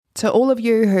To all of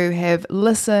you who have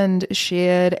listened,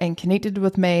 shared, and connected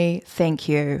with me, thank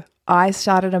you. I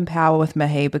started Empower with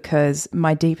Mihi because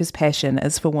my deepest passion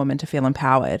is for women to feel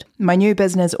empowered. My new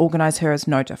business, Organise Her, is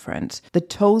no different. The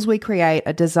tools we create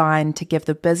are designed to give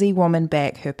the busy woman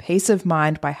back her peace of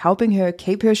mind by helping her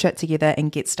keep her shit together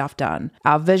and get stuff done.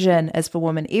 Our vision is for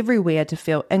women everywhere to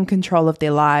feel in control of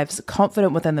their lives,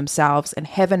 confident within themselves, and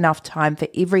have enough time for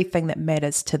everything that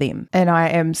matters to them. And I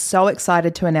am so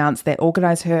excited to announce that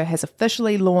Organise Her has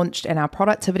officially launched and our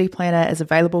productivity planner is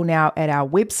available now at our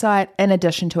website, in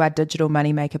addition to our digital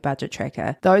moneymaker budget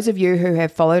tracker. Those of you who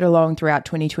have followed along throughout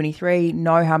 2023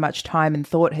 know how much time and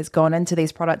thought has gone into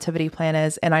these productivity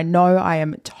planners, and I know I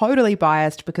am totally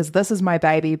biased because this is my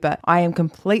baby, but I am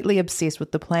completely obsessed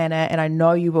with the planner, and I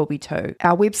know you will be too.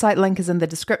 Our website link is in the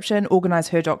description,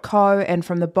 organiseher.co, and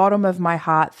from the bottom of my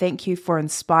heart, thank you for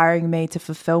inspiring me to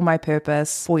fulfill my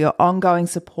purpose, for your ongoing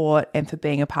support, and for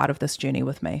being a part of this journey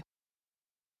with me.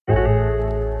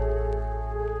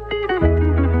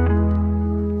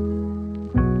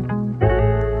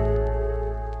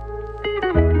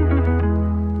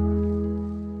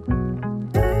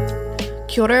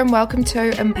 Kia ora and welcome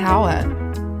to Empower,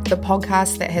 the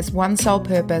podcast that has one sole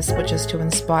purpose, which is to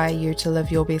inspire you to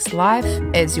live your best life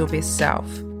as your best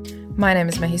self. My name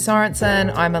is Mihi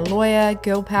Sorensen. I'm a lawyer,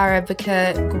 girl power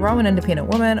advocate, grow and independent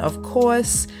woman, of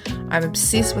course. I'm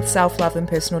obsessed with self-love and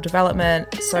personal development,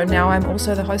 so now I'm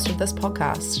also the host of this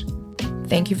podcast.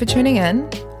 Thank you for tuning in.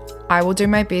 I will do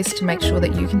my best to make sure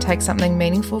that you can take something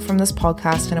meaningful from this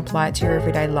podcast and apply it to your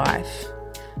everyday life.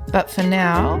 But for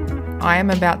now, I am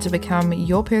about to become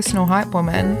your personal hype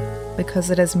woman because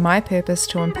it is my purpose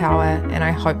to empower, and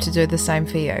I hope to do the same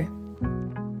for you.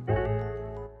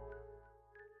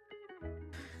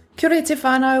 Kia ora te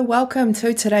whānau, welcome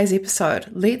to today's episode.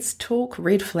 Let's talk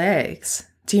red flags.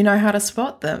 Do you know how to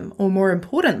spot them? Or more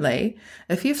importantly,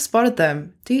 if you've spotted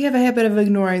them, do you have a habit of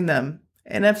ignoring them?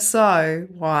 And if so,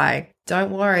 why?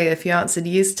 Don't worry, if you answered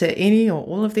yes to any or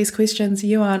all of these questions,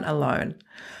 you aren't alone.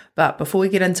 But before we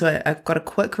get into it, I've got a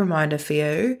quick reminder for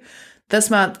you. This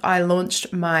month, I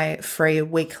launched my free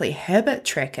weekly habit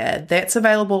tracker. That's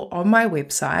available on my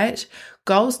website.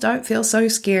 Goals don't feel so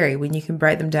scary when you can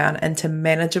break them down into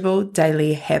manageable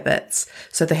daily habits.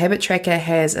 So the habit tracker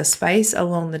has a space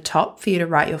along the top for you to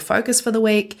write your focus for the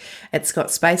week. It's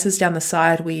got spaces down the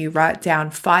side where you write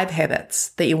down 5 habits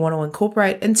that you want to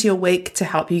incorporate into your week to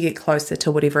help you get closer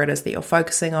to whatever it is that you're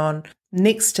focusing on.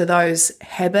 Next to those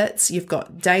habits, you've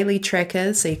got daily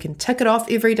trackers, so you can tick it off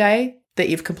every day that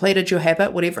you've completed your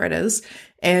habit, whatever it is,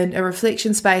 and a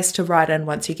reflection space to write in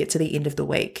once you get to the end of the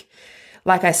week.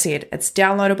 Like I said, it's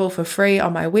downloadable for free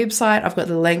on my website. I've got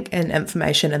the link and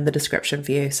information in the description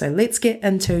for you. So let's get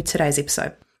into today's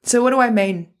episode. So what do I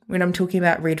mean when I'm talking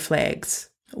about red flags?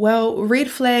 Well, red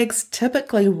flags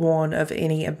typically warn of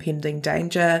any impending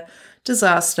danger,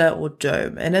 disaster, or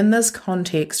doom. And in this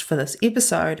context for this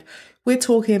episode, we're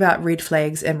talking about red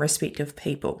flags in respect of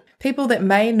people. People that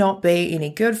may not be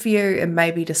any good for you and may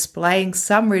be displaying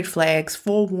some red flags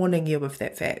forewarning you of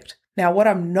that fact. Now, what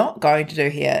I'm not going to do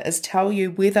here is tell you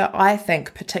whether I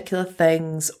think particular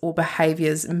things or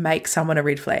behaviours make someone a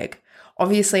red flag.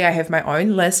 Obviously, I have my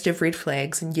own list of red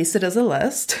flags, and yes, it is a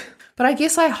list. But I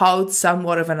guess I hold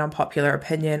somewhat of an unpopular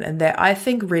opinion in that I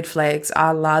think red flags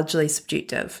are largely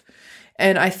subjective.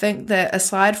 And I think that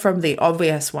aside from the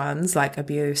obvious ones like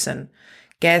abuse and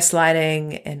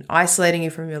gaslighting and isolating you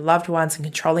from your loved ones and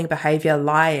controlling behavior,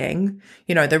 lying,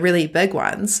 the really big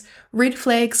ones, red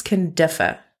flags can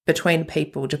differ between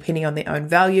people depending on their own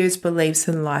values, beliefs,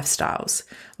 and lifestyles,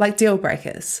 like deal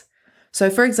breakers. So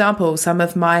for example, some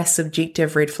of my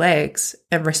subjective red flags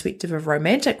in respect of a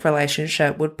romantic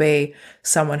relationship would be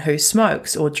someone who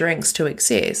smokes or drinks to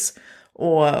excess,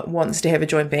 or wants to have a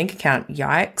joint bank account,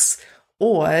 yikes,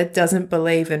 or doesn't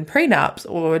believe in prenups,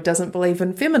 or doesn't believe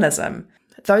in feminism.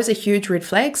 Those are huge red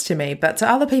flags to me, but to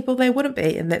other people they wouldn't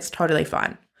be, and that's totally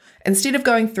fine. Instead of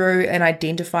going through and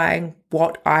identifying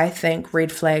what I think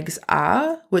red flags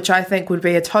are, which I think would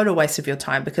be a total waste of your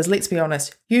time, because let's be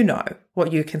honest, you know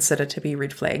what you consider to be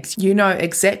red flags. You know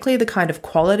exactly the kind of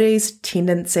qualities,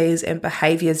 tendencies, and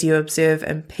behaviors you observe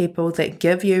in people that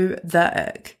give you the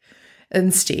ick.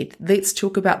 Instead, let's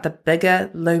talk about the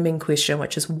bigger looming question,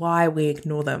 which is why we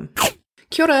ignore them.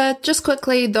 Kia ora, just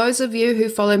quickly, those of you who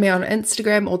follow me on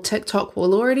Instagram or TikTok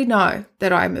will already know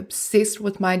that I'm obsessed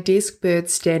with my desk bird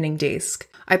standing desk.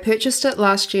 I purchased it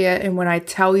last year, and when I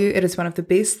tell you it is one of the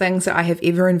best things that I have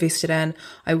ever invested in,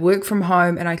 I work from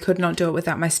home and I could not do it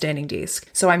without my standing desk.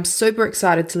 So I'm super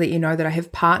excited to let you know that I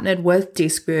have partnered with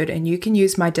Deskbird, and you can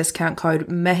use my discount code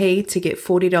MIHI to get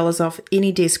 $40 off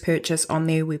any desk purchase on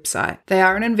their website. They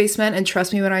are an investment, and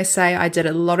trust me when I say I did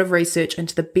a lot of research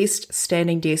into the best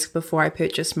standing desk before I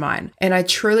purchased mine, and I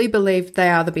truly believe they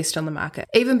are the best on the market.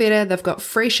 Even better, they've got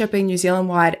free shipping New Zealand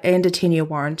wide and a 10-year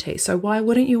warranty, so why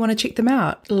wouldn't you want to check them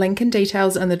out? Link and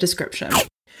details in the description.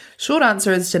 Short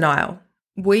answer is denial.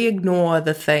 We ignore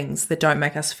the things that don't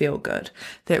make us feel good,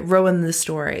 that ruin the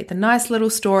story, the nice little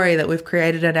story that we've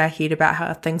created in our head about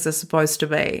how things are supposed to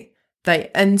be. They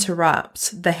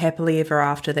interrupt the happily ever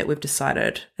after that we've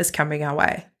decided is coming our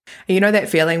way. And you know that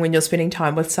feeling when you're spending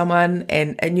time with someone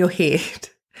and in your head,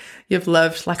 you've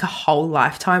lived like a whole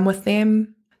lifetime with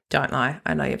them? Don't lie,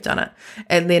 I know you've done it.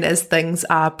 And then as things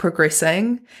are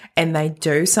progressing and they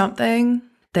do something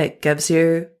that gives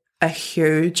you a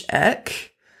huge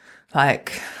ick,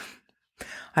 like,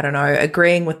 I don't know,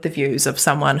 agreeing with the views of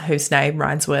someone whose name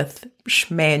rhymes with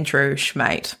Schmandrew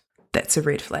Schmate, that's a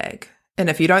red flag. And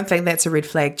if you don't think that's a red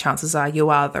flag, chances are you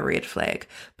are the red flag.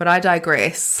 But I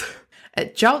digress.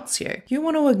 It jolts you. You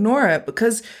want to ignore it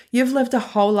because you've lived a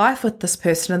whole life with this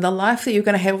person, and the life that you're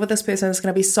going to have with this person is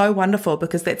going to be so wonderful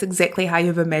because that's exactly how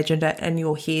you've imagined it in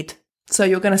your head. So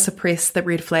you're going to suppress the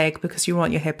red flag because you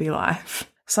want your happy life.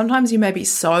 Sometimes you may be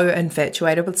so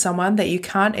infatuated with someone that you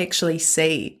can't actually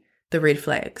see the red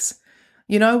flags.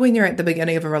 You know, when you're at the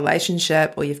beginning of a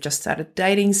relationship or you've just started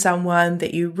dating someone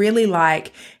that you really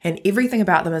like and everything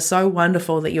about them is so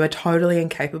wonderful that you are totally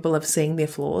incapable of seeing their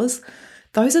flaws.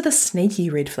 Those are the sneaky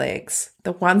red flags,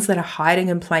 the ones that are hiding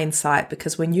in plain sight,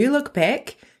 because when you look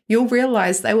back, you'll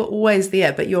realize they were always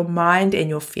there, but your mind and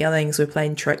your feelings were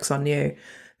playing tricks on you,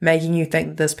 making you think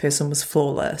that this person was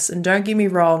flawless. And don't get me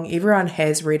wrong, everyone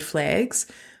has red flags,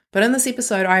 but in this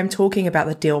episode, I am talking about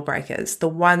the deal breakers, the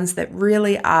ones that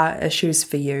really are issues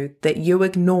for you that you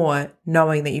ignore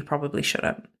knowing that you probably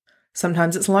shouldn't.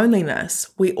 Sometimes it's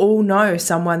loneliness. We all know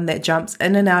someone that jumps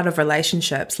in and out of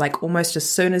relationships, like almost as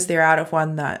soon as they're out of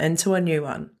one, they're into a new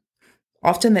one.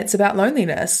 Often that's about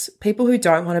loneliness. People who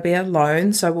don't want to be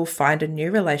alone, so will find a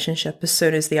new relationship as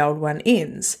soon as the old one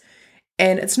ends.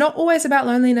 And it's not always about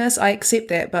loneliness, I accept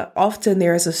that, but often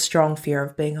there is a strong fear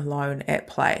of being alone at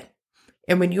play.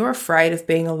 And when you're afraid of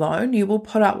being alone, you will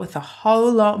put up with a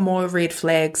whole lot more red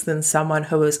flags than someone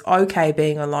who is okay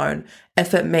being alone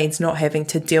if it means not having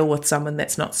to deal with someone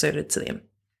that's not suited to them.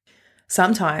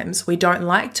 Sometimes we don't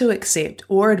like to accept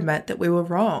or admit that we were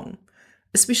wrong,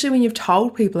 especially when you've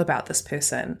told people about this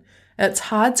person. It's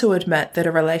hard to admit that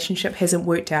a relationship hasn't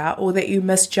worked out or that you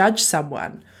misjudged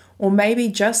someone, or maybe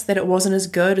just that it wasn't as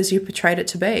good as you portrayed it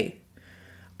to be.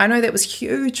 I know that was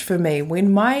huge for me.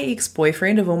 When my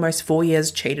ex-boyfriend of almost 4 years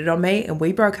cheated on me and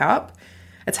we broke up,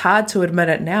 it's hard to admit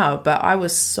it now, but I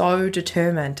was so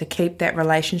determined to keep that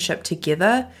relationship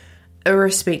together,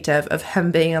 irrespective of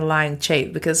him being a lying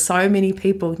cheat, because so many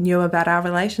people knew about our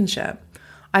relationship.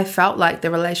 I felt like the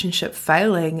relationship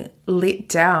failing let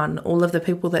down all of the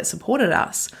people that supported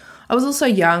us. I was also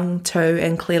young too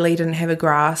and clearly didn't have a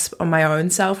grasp on my own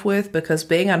self-worth, because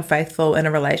being unfaithful in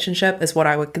a relationship is what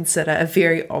I would consider a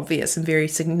very obvious and very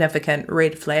significant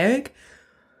red flag.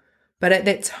 But at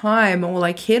that time, all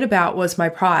I cared about was my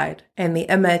pride and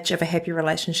the image of a happy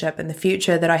relationship and the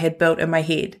future that I had built in my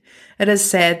head. It is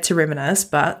sad to reminisce,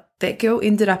 but that girl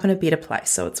ended up in a better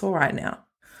place, so it's all right now.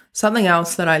 Something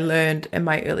else that I learned in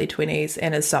my early 20s,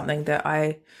 and is something that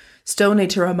I still need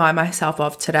to remind myself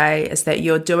of today, is that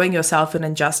you're doing yourself an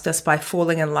injustice by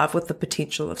falling in love with the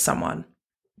potential of someone.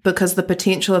 Because the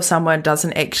potential of someone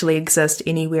doesn't actually exist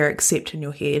anywhere except in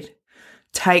your head.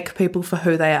 Take people for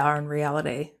who they are in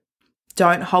reality.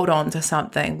 Don't hold on to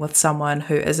something with someone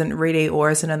who isn't ready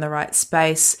or isn't in the right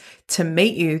space to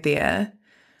meet you there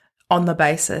on the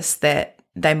basis that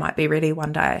they might be ready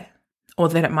one day, or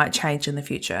that it might change in the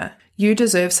future. You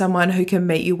deserve someone who can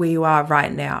meet you where you are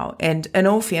right now. And in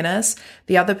all fairness,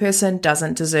 the other person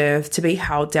doesn't deserve to be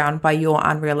held down by your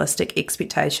unrealistic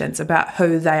expectations about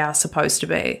who they are supposed to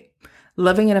be.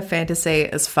 Living in a fantasy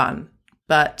is fun,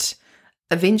 but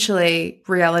eventually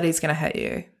reality is going to hit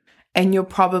you. And you're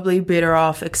probably better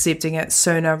off accepting it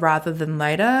sooner rather than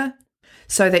later,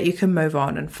 so that you can move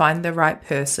on and find the right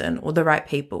person or the right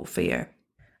people for you.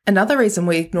 Another reason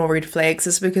we ignore red flags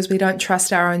is because we don't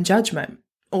trust our own judgment,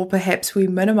 or perhaps we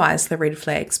minimize the red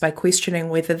flags by questioning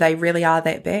whether they really are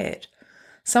that bad.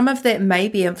 Some of that may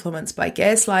be influenced by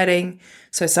gaslighting,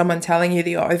 so someone telling you that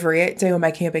you're overreacting or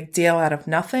making a big deal out of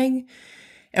nothing.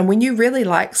 And when you really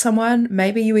like someone,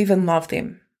 maybe you even love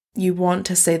them. You want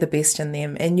to see the best in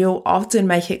them, and you'll often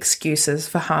make excuses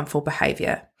for harmful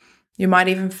behavior. You might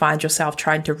even find yourself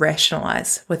trying to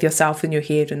rationalize with yourself in your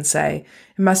head and say,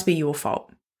 it must be your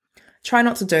fault. Try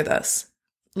not to do this.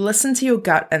 Listen to your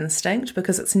gut instinct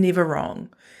because it's never wrong.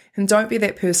 And don't be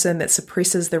that person that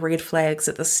suppresses the red flags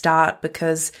at the start,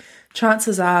 because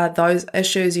chances are those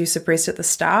issues you suppressed at the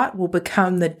start will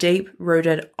become the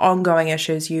deep-rooted, ongoing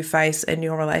issues you face in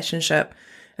your relationship,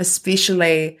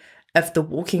 especially if the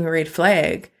walking red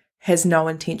flag has no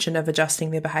intention of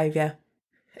adjusting their behavior.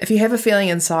 If you have a feeling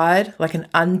inside, like an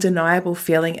undeniable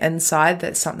feeling inside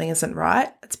that something isn't right,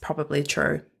 it's probably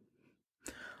true.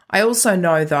 I also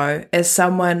know, though, as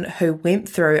someone who went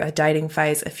through a dating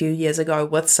phase a few years ago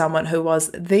with someone who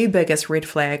was the biggest red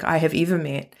flag I have ever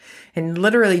met, and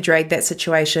literally dragged that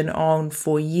situation on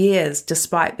for years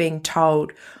despite being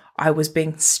told I was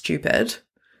being stupid,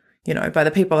 by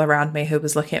the people around me who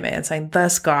was looking at me and saying,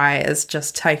 this guy is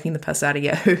just taking the piss out of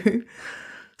you.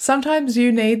 Sometimes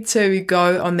you need to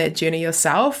go on that journey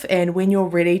yourself, and when you're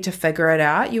ready to figure it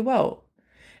out, you will.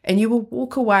 And you will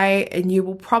walk away and you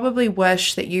will probably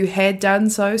wish that you had done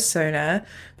so sooner,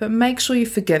 but make sure you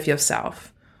forgive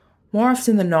yourself. More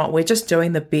often than not, we're just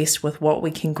doing the best with what we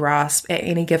can grasp at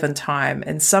any given time,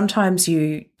 and sometimes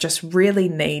you just really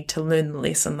need to learn the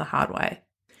lesson the hard way.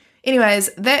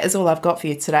 Anyways, that is all I've got for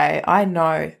you today. I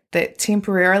know that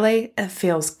temporarily it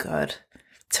feels good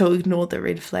to ignore the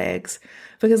red flags,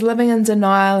 because living in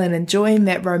denial and enjoying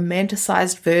that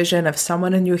romanticized version of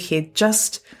someone in your head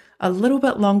just a little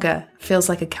bit longer feels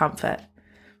like a comfort,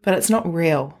 but it's not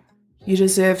real. You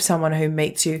deserve someone who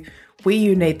meets you where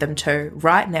you need them to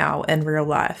right now in real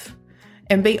life.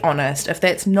 And be honest, if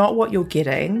that's not what you're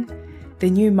getting,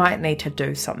 then you might need to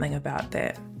do something about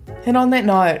that. And on that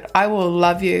note, I will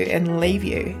love you and leave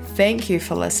you. Thank you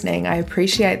for listening. I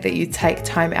appreciate that you take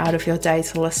time out of your day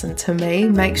to listen to me.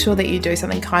 Make sure that you do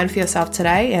something kind for yourself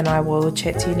today, and I will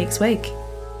chat to you next week.